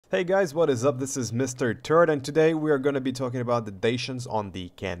Hey guys, what is up? This is Mr. Turd, and today we are going to be talking about the Dacians on the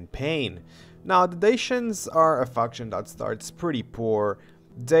campaign. Now, the Dacians are a faction that starts pretty poor.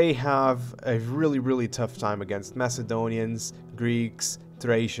 They have a really tough time against Macedonians, Greeks,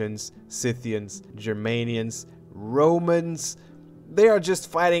 Thracians, Scythians, Germanians, Romans. They are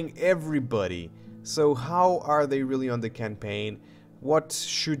just fighting everybody. So how are they really on the campaign? What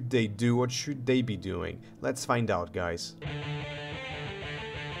should they do? What should they be doing? Let's find out, guys.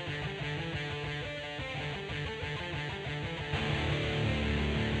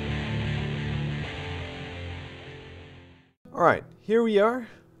 Alright, here we are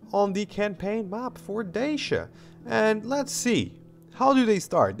on the campaign map for Dacia. And let's see, how do they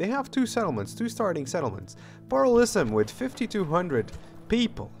start? They have two starting settlements. Paralysm with 5,200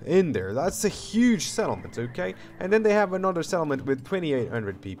 people in there. That's a huge settlement, okay? And then they have another settlement with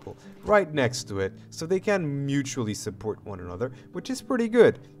 2,800 people right next to it. So they can mutually support one another, which is pretty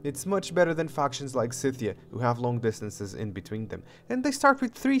good. It's much better than factions like Scythia, who have long distances in between them. And they start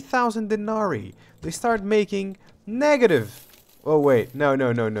with 3,000 denarii. They start making negative. Oh wait, no.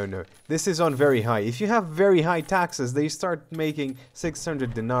 This is on very high. If you have very high taxes, they start making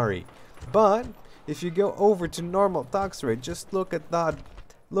 600 denarii. But if you go over to normal tax rate, just look at that.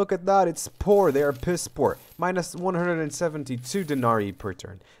 Look at that, it's poor. They are piss poor. Minus 172 denarii per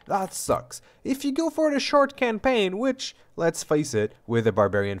turn. That sucks. If you go for the short campaign, which, let's face it, with a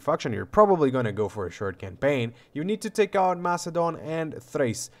barbarian faction, you're probably gonna go for a short campaign, you need to take out Macedon and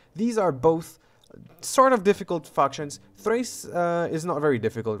Thrace. These are both sort of difficult factions. Thrace is not very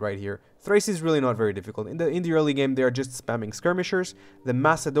difficult right here. Thrace is really not very difficult. In the early game, they are just spamming skirmishers. The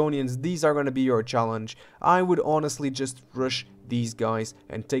Macedonians, these are going to be your challenge. I would honestly just rush these guys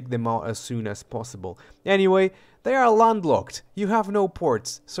and take them out as soon as possible. Anyway, they are landlocked. You have no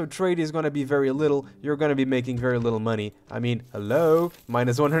ports, so trade is going to be very little. You're going to be making very little money. I mean, hello?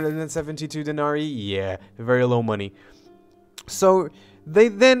 Minus 172 denarii? Yeah, very low money. So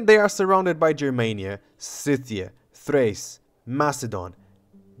they are surrounded by Germania, Scythia, Thrace, Macedon.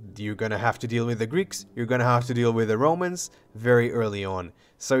 You're gonna have to deal with the Greeks, you're gonna have to deal with the Romans very early on.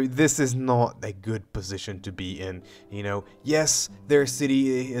 So this is not a good position to be in, you know. Yes, their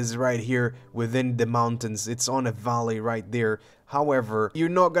city is right here within the mountains, it's on a valley right there. However, you're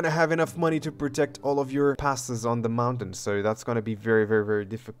not gonna have enough money to protect all of your passes on the mountains, so that's gonna be very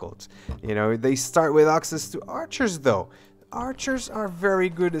difficult. You know, they start with access to archers though. Archers are very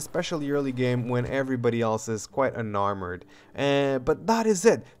good, especially early game when everybody else is quite unarmored. But that is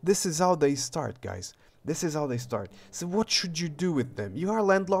it. This is how they start, guys. This is how they start. So what should you do with them? You are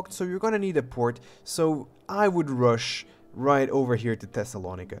landlocked, so you're gonna need a port. So I would rush right over here to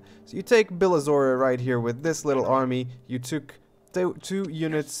Thessalonica. So you take Bilazora right here with this little army. You took two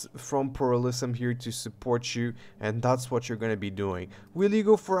units from Paralysm here to support you, and that's what you're gonna be doing. Will you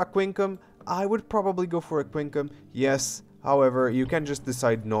go for a Quincum? I would probably go for a Quincum, yes. However, you can just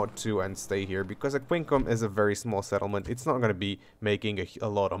decide not to and stay here, because a Quincum is a very small settlement. It's not going to be making a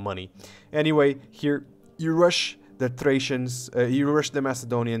lot of money. Anyway, here you rush the Thracians, you rush the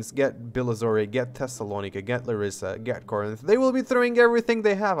Macedonians, get Bilazore, get Thessalonica, get Larissa, get Corinth. They will be throwing everything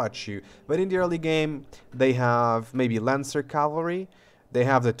they have at you. But in the early game, they have maybe Lancer Cavalry. They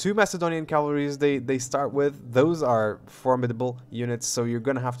have the two Macedonian cavalries they start with. Those are formidable units, so you're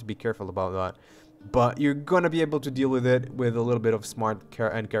going to have to be careful about that. But you're gonna be able to deal with it with a little bit of smart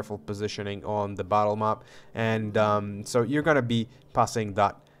and careful positioning on the battle map, and so you're gonna be passing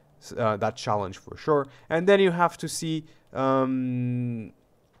that challenge for sure. And then you have to see the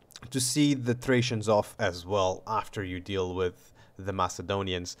Thracians off as well after you deal with the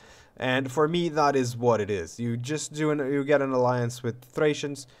Macedonians. And for me, that is what it is. You just you get an alliance with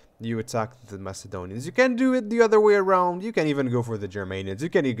Thracians. You attack the Macedonians. You can do it the other way around. You can even go for the Germanians. You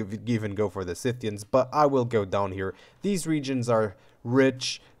can even go for the Scythians. But I will go down here. These regions are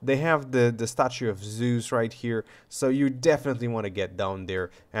rich. They have the statue of Zeus right here. So you definitely want to get down there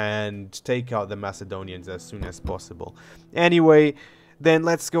and take out the Macedonians as soon as possible. Anyway, then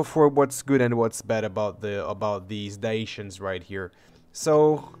let's go for what's good and what's bad about these Dacians right here.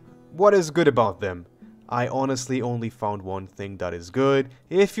 So what is good about them? I honestly only found one thing that is good.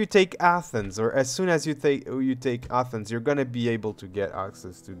 If you take Athens, or as soon as you take Athens, you're gonna be able to get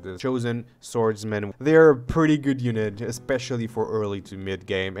access to the chosen swordsmen. They're a pretty good unit, especially for early to mid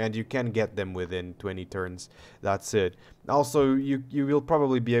game, and you can get them within 20 turns. That's it. Also, you will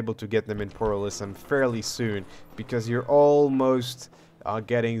probably be able to get them in Paralysm fairly soon, because you're almost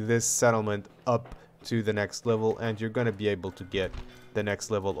getting this settlement up to the next level, and you're gonna be able to get the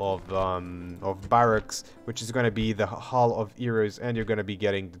next level of barracks, which is going to be the Hall of Heroes, and you're going to be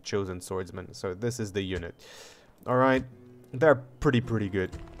getting the chosen swordsman. So this is the unit. All right, they're pretty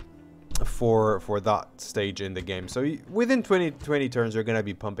good. for that stage in the game. So within 20 turns you're gonna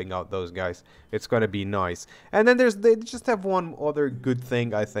be pumping out those guys. It's gonna be nice. And then they just have one other good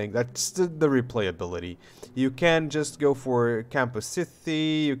thing, I think. That's the replayability. You can just go for Campus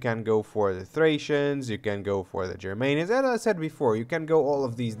Scythia, you can go for the Thracians, you can go for the Germanians, and as I said before, you can go all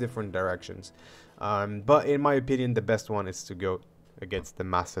of these different directions. But in my opinion, the best one is to go against the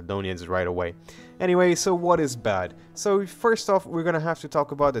Macedonians right away. Anyway, so what is bad? So first off, we're gonna have to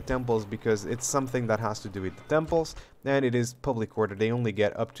talk about the temples, because it's something that has to do with the temples, and it is public order. They only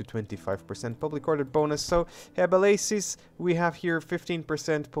get up to 25% public order bonus. So Hebelesis, we have here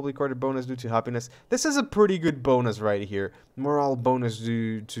 15% public order bonus due to happiness. This is a pretty good bonus right here. Morale bonus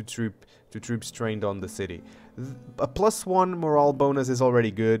due to troops trained on the city. A +1 morale bonus is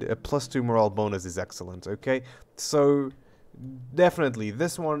already good. A +2 morale bonus is excellent. Okay, so definitely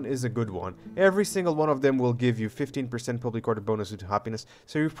this one is a good one. Every single one of them will give you 15% public order bonus due to happiness,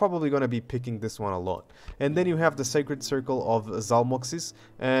 so you're probably going to be picking this one a lot. And then you have the Sacred Circle of Zalmoxis,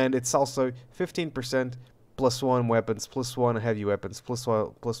 and it's also 15% +1 weapons, +1 heavy weapons,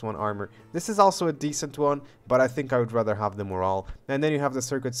 +1 armor. This is also a decent one, but I think I would rather have the morale. And then you have the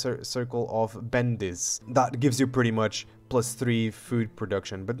Sacred Circle of Bendis. That gives you pretty much +3 food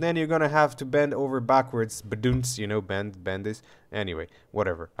production. But then you're gonna have to bend over backwards. Badunts, you know, bendis. Anyway,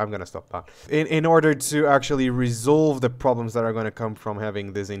 whatever. I'm gonna stop that. In order to actually resolve the problems that are gonna come from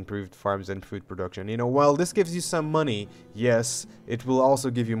having these improved farms and food production. You know, while this gives you some money, yes, it will also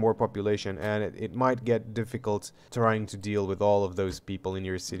give you more population, and it might get difficult trying to deal with all of those people in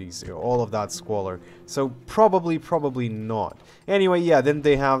your cities, all of that squalor. So probably not. Anyway, yeah, then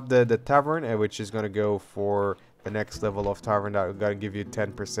they have the tavern, which is gonna go for the next level of tavern that gonna give you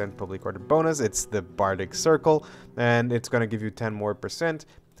 10% public order bonus. It's the Bardic Circle, and it's gonna give you 10 more percent.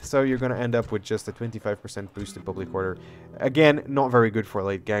 So you're gonna end up with just a 25% boost in public order. Again, not very good for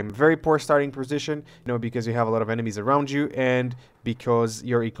late game. Very poor starting position, you know, because you have a lot of enemies around you, and because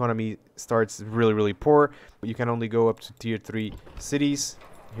your economy starts really poor. You can only go up to tier 3 cities.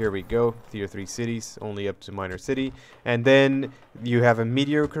 Here we go, tier 3 cities, only up to minor city. And then you have a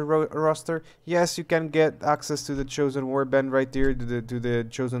mediocre roster. Yes, you can get access to the Chosen Warband right there, to the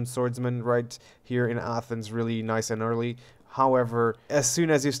Chosen Swordsman right here in Athens, really nice and early. However, as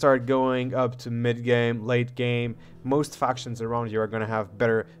soon as you start going up to mid-game, late game, most factions around you are going to have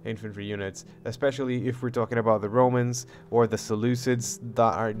better infantry units, especially if we're talking about the Romans or the Seleucids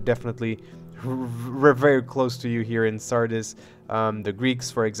that are definitely very close to you here in Sardis, the Greeks,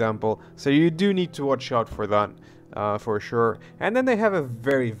 for example. So you do need to watch out for that, for sure. And then they have a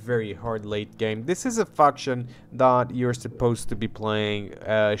very hard late game. This is a faction that you're supposed to be playing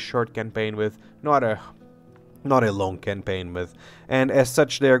a short campaign with, not a long campaign with, and as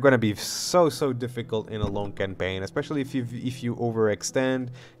such they are going to be so difficult in a long campaign, especially if you overextend.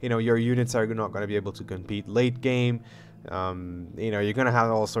 You know, your units are not going to be able to compete late game. You know, you're gonna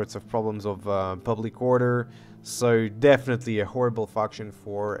have all sorts of problems of public order, so definitely a horrible faction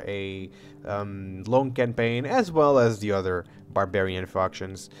for a long campaign, as well as the other barbarian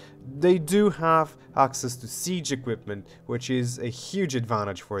factions. They do have access to siege equipment, which is a huge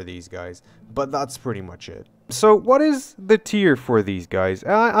advantage for these guys, but that's pretty much it. So what is the tier for these guys?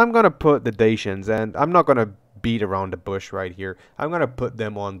 I'm gonna put the Dacians, and I'm not gonna beat around the bush right here. I'm gonna put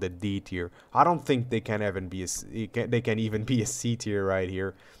them on the D tier. I don't think they can even be a C tier right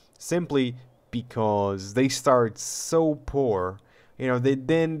here, simply because they start so poor. You know,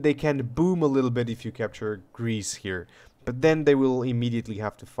 they can boom a little bit if you capture Greece here, but then they will immediately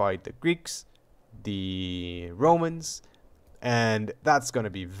have to fight the Greeks, the Romans, and that's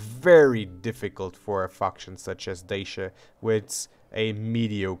gonna be very difficult for a faction such as Dacia with a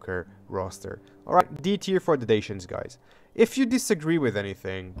mediocre roster. Alright, D tier for the Dacians, guys. If you disagree with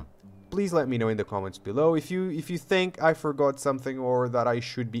anything, please let me know in the comments below. If you think I forgot something or that I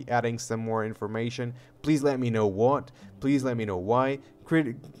should be adding some more information, please let me know what. Please let me know why.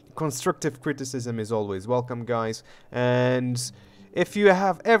 Constructive criticism is always welcome, guys. And if you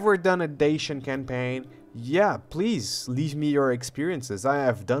have ever done a Dacian campaign, yeah, please leave me your experiences. I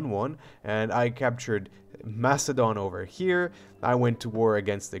have done one, and I captured Macedon over here. I went to war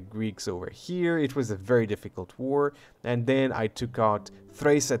against the Greeks over here. It was a very difficult war, and then I took out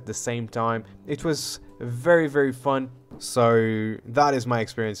Thrace at the same time. It was very fun. So that is my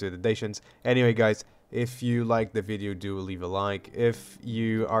experience with the Dacians. Anyway, guys, if you like the video, do leave a like. If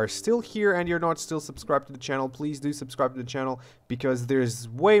you are still here and you're not still subscribed to the channel, please do subscribe to the channel, because there's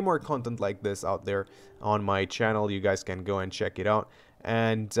way more content like this out there on my channel. You guys can go and check it out.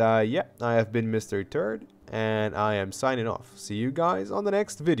 And yeah, I have been Mr. Turd, and I am signing off. See you guys on the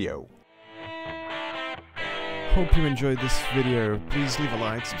next video. Hope you enjoyed this video. Please leave a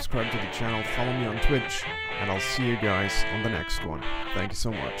like, subscribe to the channel, follow me on Twitch, and I'll see you guys on the next one. Thank you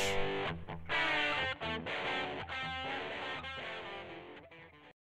so much.